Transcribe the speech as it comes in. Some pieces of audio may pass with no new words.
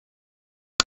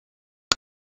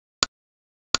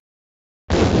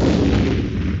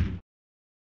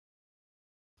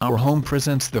our home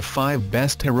presents the 5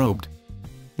 best Aerobed.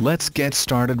 Let's get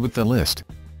started with the list.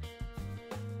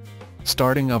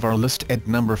 Starting of our list at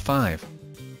number 5.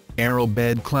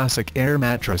 Aerobed Classic Air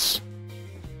Mattress.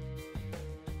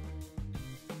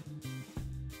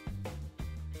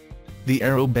 The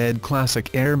Aerobed Classic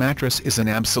Air Mattress is an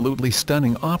absolutely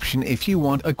stunning option if you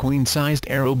want a queen-sized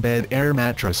Aerobed air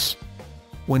mattress.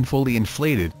 When fully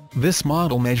inflated, this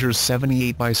model measures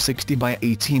 78 by 60 by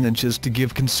 18 inches to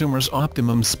give consumers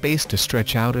optimum space to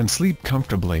stretch out and sleep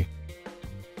comfortably.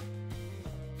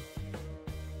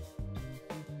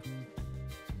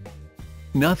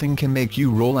 Nothing can make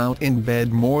you roll out in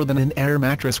bed more than an air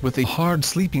mattress with a hard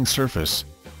sleeping surface.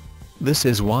 This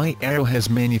is why Aero has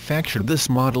manufactured this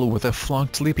model with a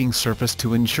flocked sleeping surface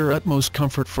to ensure utmost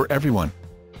comfort for everyone.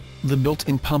 The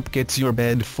built-in pump gets your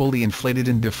bed fully inflated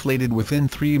and deflated within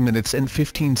 3 minutes and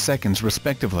 15 seconds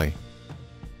respectively.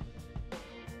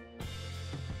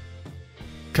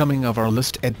 Coming of our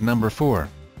list at number 4.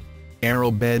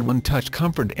 Aerobed One Touch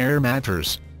Comfort Air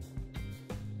Mattress.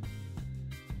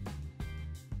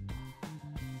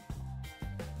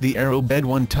 The Aerobed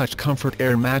One Touch Comfort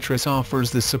Air Mattress offers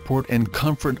the support and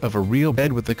comfort of a real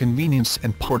bed with the convenience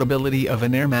and portability of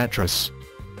an air mattress.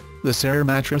 This air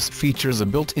mattress features a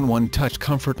built-in one-touch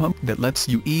comfort pump that lets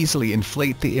you easily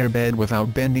inflate the airbed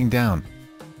without bending down.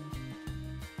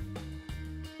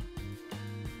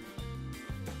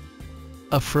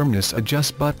 A firmness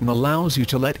adjust button allows you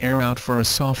to let air out for a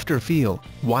softer feel,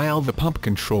 while the pump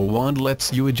control wand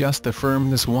lets you adjust the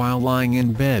firmness while lying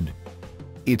in bed.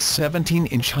 Its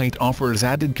 17-inch height offers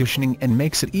added cushioning and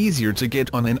makes it easier to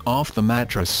get on and off the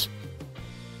mattress.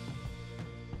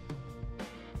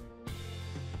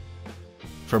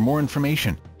 For more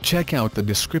information, check out the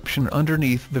description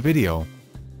underneath the video.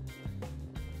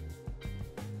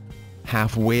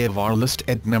 Halfway of our list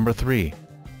at number 3.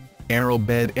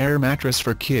 Aerobed Air Mattress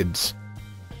for Kids.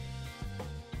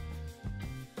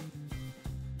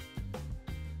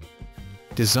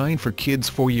 Designed for kids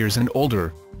 4 years and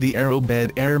older, the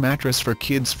Aerobed Air Mattress for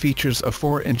Kids features a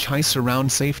 4-inch high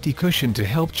surround safety cushion to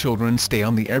help children stay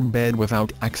on the airbed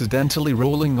without accidentally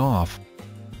rolling off.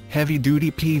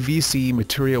 Heavy-duty PVC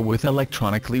material with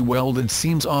electronically welded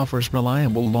seams offers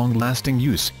reliable long-lasting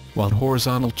use, while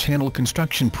horizontal channel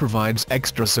construction provides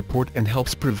extra support and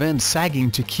helps prevent sagging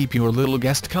to keep your little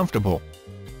guest comfortable.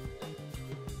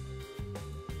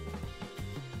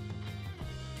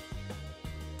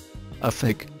 A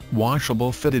thick,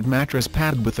 washable fitted mattress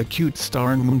pad with a cute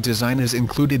star and moon design is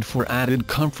included for added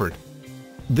comfort.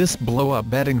 This blow-up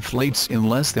bed inflates in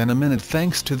less than a minute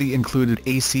thanks to the included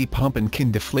AC pump and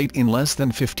can deflate in less than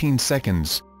 15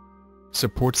 seconds.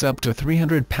 Supports up to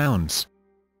 300 pounds.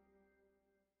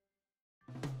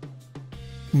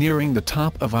 Nearing the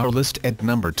top of our list at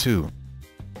number 2.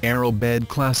 Aerobed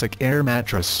Classic Air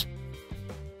Mattress.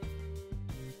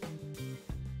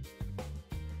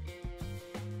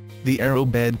 The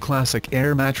Aerobed Classic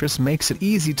Air Mattress makes it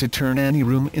easy to turn any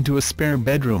room into a spare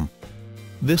bedroom.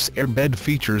 This airbed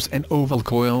features an oval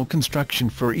coil construction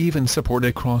for even support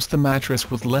across the mattress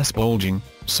with less bulging,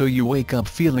 so you wake up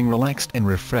feeling relaxed and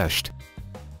refreshed.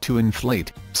 To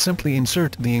inflate, simply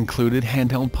insert the included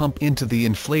handheld pump into the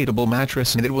inflatable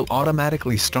mattress and it will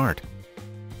automatically start.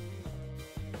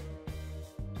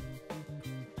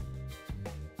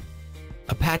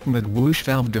 A patented whoosh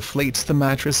valve deflates the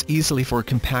mattress easily for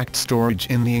compact storage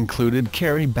in the included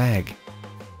carry bag.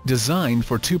 Designed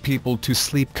for 2 people to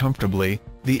sleep comfortably,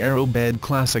 the Aerobed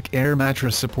Classic Air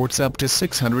Mattress supports up to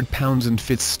 600 pounds and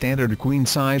fits standard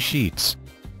queen-size sheets.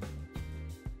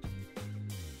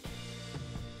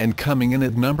 And coming in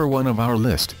at number 1 of our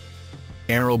list.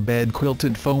 Aerobed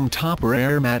Quilted Foam Topper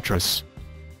Air Mattress.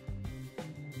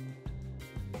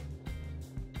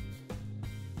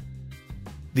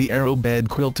 The Aerobed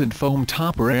Quilted Foam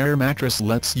Topper Air Mattress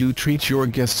lets you treat your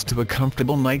guests to a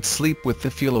comfortable night's sleep with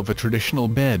the feel of a traditional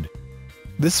bed.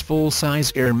 This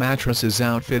full-size air mattress is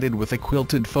outfitted with a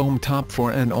quilted foam top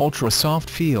for an ultra-soft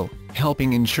feel,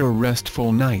 helping ensure a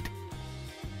restful night.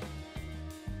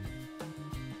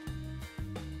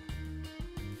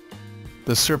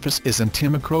 The surface is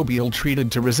antimicrobial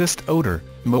treated to resist odor,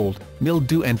 mold,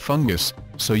 mildew and fungus,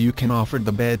 so you can offer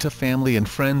the bed to family and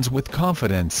friends with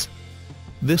confidence.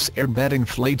 This airbed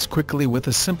inflates quickly with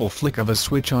a simple flick of a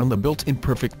switch on the built-in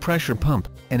perfect pressure pump,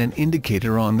 and an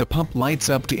indicator on the pump lights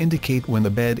up to indicate when the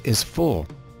bed is full.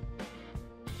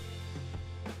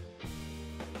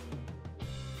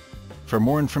 For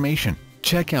more information,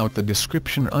 check out the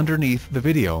description underneath the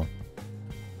video.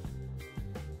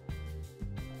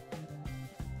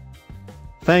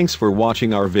 Thanks for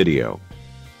watching our video.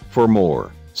 For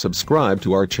more, subscribe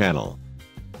to our channel.